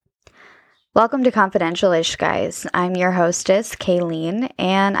Welcome to Confidential-ish, guys. I'm your hostess, Kayleen,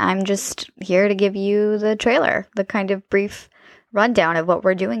 and I'm just here to give you the trailer, the kind of brief rundown of what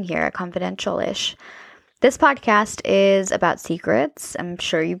we're doing here at Confidential-ish. This podcast is about secrets. I'm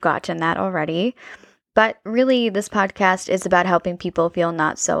sure you've gotten that already. But really, this podcast is about helping people feel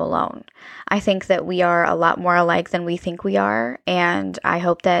not so alone. I think that we are a lot more alike than we think we are, and I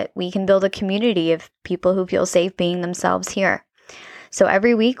hope that we can build a community of people who feel safe being themselves here. So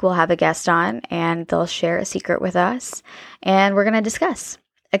every week we'll have a guest on and they'll share a secret with us and we're going to discuss.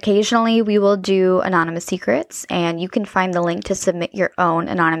 Occasionally we will do anonymous secrets and you can find the link to submit your own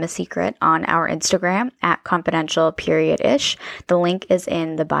anonymous secret on our Instagram at confidential_ish. The link is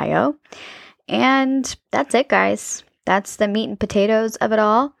in the bio. And that's it, guys. That's the meat and potatoes of it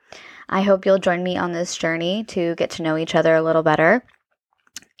all. I hope you'll join me on this journey to get to know each other a little better.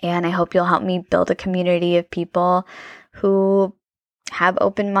 And I hope you'll help me build a community of people who have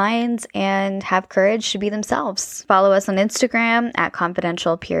open minds and have courage to be themselves. Follow us on Instagram at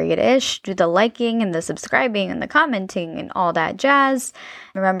confidential_ish. Do the liking and the subscribing and the commenting and all that jazz.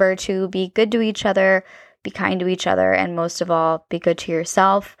 Remember to be good to each other, be kind to each other, and most of all, be good to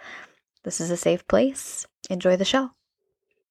yourself. This is a safe place. Enjoy the show.